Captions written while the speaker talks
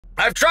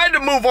I've tried to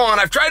move on.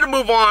 I've tried to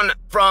move on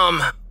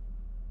from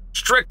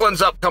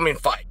Strickland's upcoming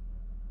fight.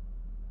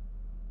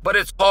 But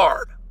it's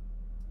hard.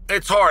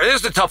 It's hard. It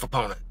is a tough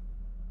opponent.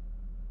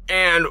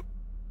 And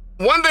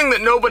one thing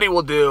that nobody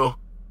will do,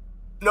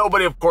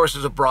 nobody, of course,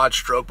 is a broad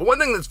stroke, but one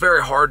thing that's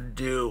very hard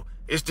to do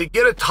is to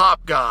get a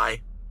top guy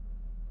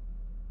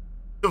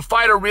to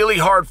fight a really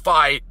hard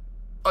fight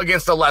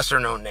against a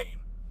lesser-known name.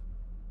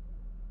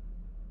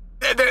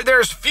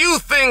 There's few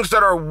things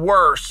that are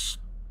worse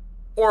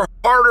or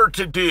harder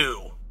to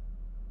do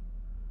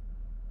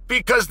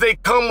because they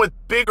come with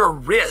bigger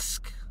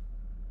risk.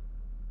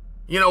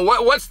 You know,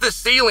 what's the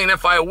ceiling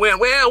if I win?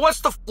 Well, what's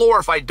the floor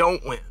if I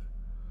don't win?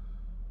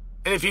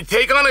 And if you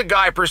take on a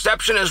guy,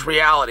 perception is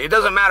reality. It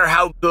doesn't matter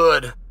how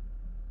good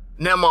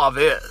Chimaev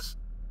is.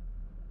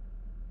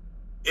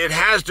 It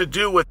has to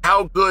do with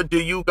how good do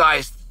you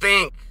guys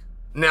think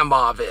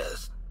Chimaev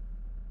is.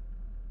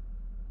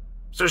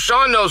 So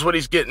Sean knows what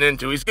he's getting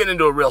into. He's getting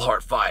into a real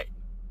hard fight.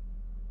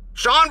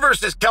 Sean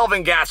versus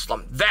Kelvin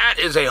Gastelum. That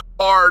is a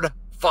hard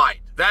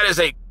fight. That is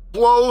a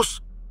close,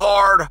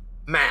 hard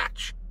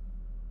match.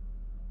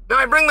 Now,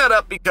 I bring that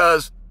up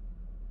because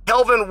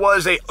Kelvin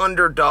was an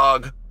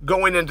underdog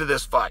going into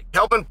this fight.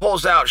 Kelvin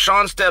pulls out.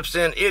 Sean steps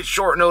in. It's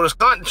short notice.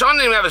 Sean didn't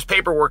even have his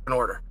paperwork in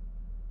order.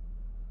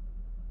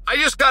 I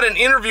just got an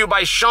interview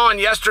by Sean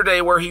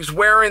yesterday where he's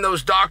wearing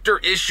those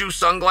doctor-issue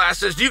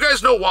sunglasses. Do you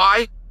guys know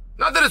why?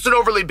 Not that it's an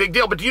overly big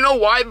deal, but do you know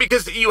why?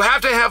 Because you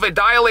have to have a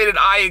dilated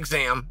eye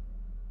exam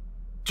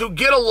to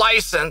get a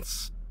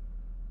license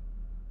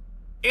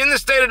in the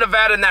state of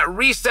Nevada, and that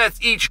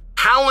resets each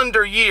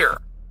calendar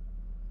year.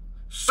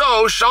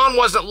 So Sean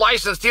wasn't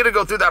licensed. He had to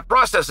go through that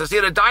process. He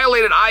had a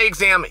dilated eye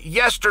exam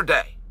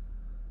yesterday.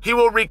 He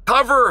will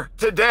recover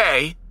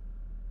today.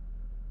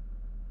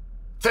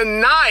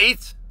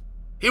 Tonight,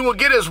 he will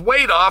get his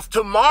weight off.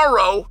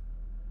 Tomorrow,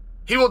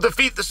 he will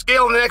defeat the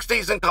scale, and the next day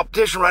he's in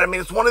competition, right? I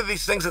mean, it's one of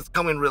these things that's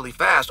coming really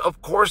fast.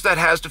 Of course, that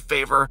has to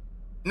favor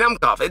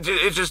Chimaev.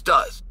 It just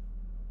does.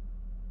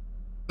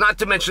 Not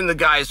to mention the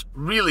guy's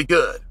really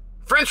good.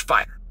 French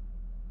fighter.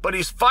 But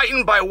he's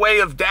fighting by way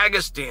of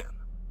Dagestan.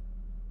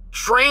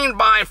 Trained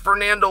by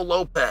Fernando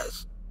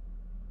Lopez.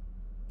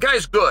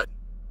 Guy's good.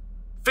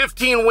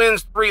 15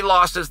 wins, 3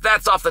 losses.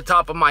 That's off the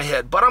top of my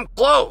head, but I'm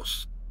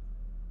close.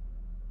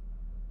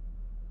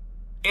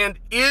 And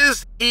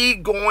is he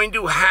going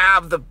to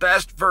have the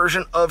best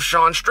version of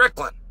Sean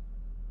Strickland?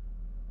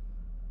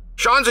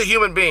 Sean's a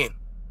human being.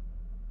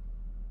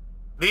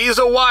 He's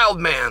a wild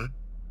man,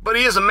 but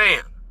he is a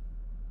man.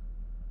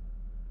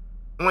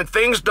 And when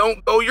things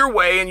don't go your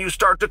way and you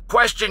start to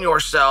question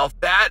yourself,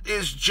 that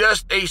is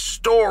just a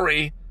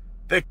story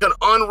that can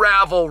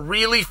unravel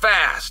really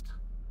fast.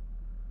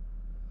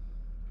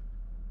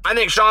 I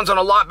think Sean's in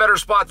a lot better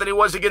spot than he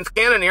was against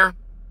Cannonier.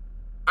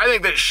 I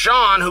think that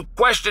Sean, who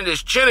questioned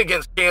his chin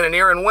against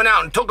Cannonier and went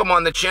out and took him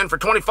on the chin for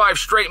 25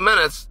 straight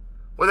minutes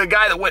with a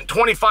guy that went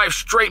 25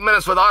 straight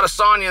minutes with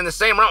Adesanya in the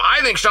same round, I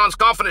think Sean's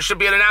confidence should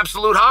be at an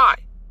absolute high.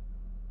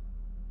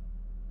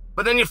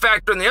 But then you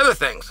factor in the other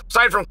things.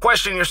 Aside from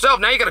questioning yourself,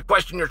 now you got to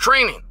question your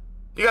training.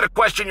 You got to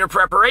question your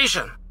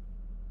preparation.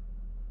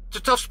 It's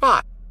a tough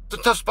spot. It's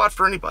a tough spot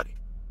for anybody.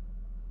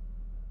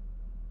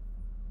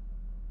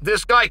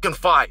 This guy can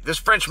fight. This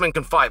Frenchman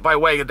can fight by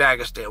way of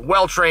Dagestan.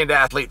 Well-trained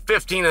athlete,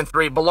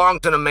 15-3,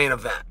 belongs in a main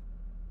event.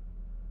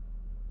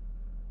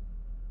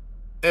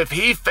 If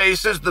he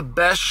faces the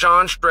best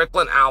Sean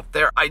Strickland out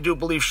there, I do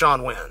believe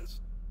Sean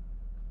wins.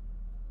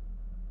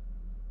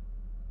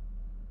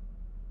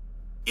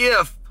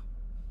 If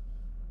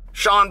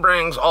Sean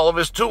brings all of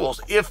his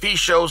tools, if he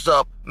shows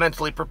up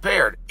mentally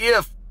prepared,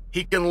 if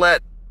he can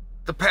let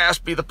the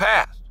past be the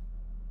past.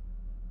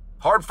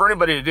 Hard for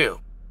anybody to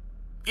do.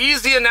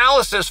 Easy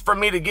analysis for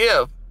me to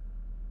give.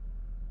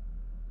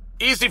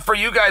 Easy for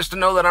you guys to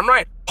know that I'm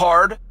right.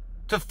 Hard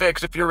to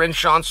fix if you're in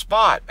Sean's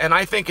spot. And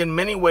I think in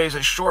many ways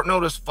a short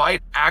notice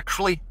fight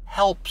actually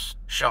helps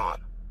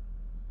Sean.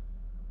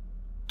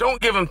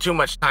 Don't give him too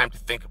much time to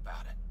think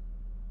about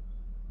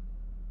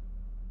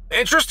it.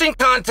 Interesting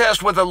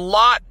contest with a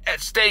lot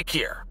at stake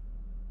here.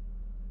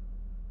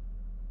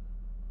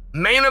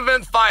 Main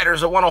event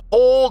fighters that want to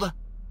hold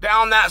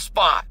down that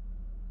spot.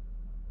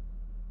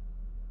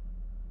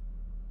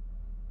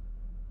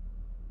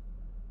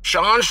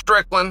 Sean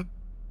Strickland,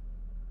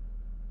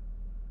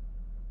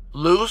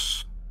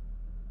 loose.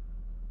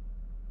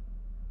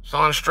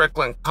 Sean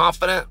Strickland,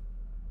 confident.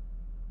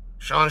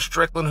 Sean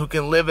Strickland, who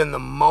can live in the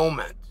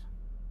moment.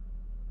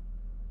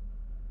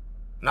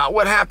 Not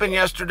what happened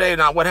yesterday,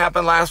 not what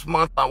happened last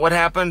month, not what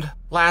happened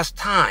last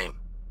time.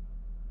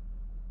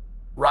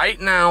 Right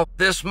now,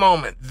 this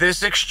moment,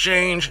 this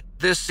exchange,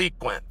 this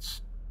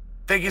sequence.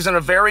 I think he's in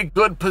a very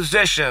good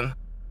position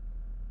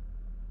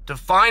to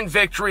find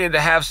victory and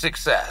to have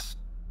success.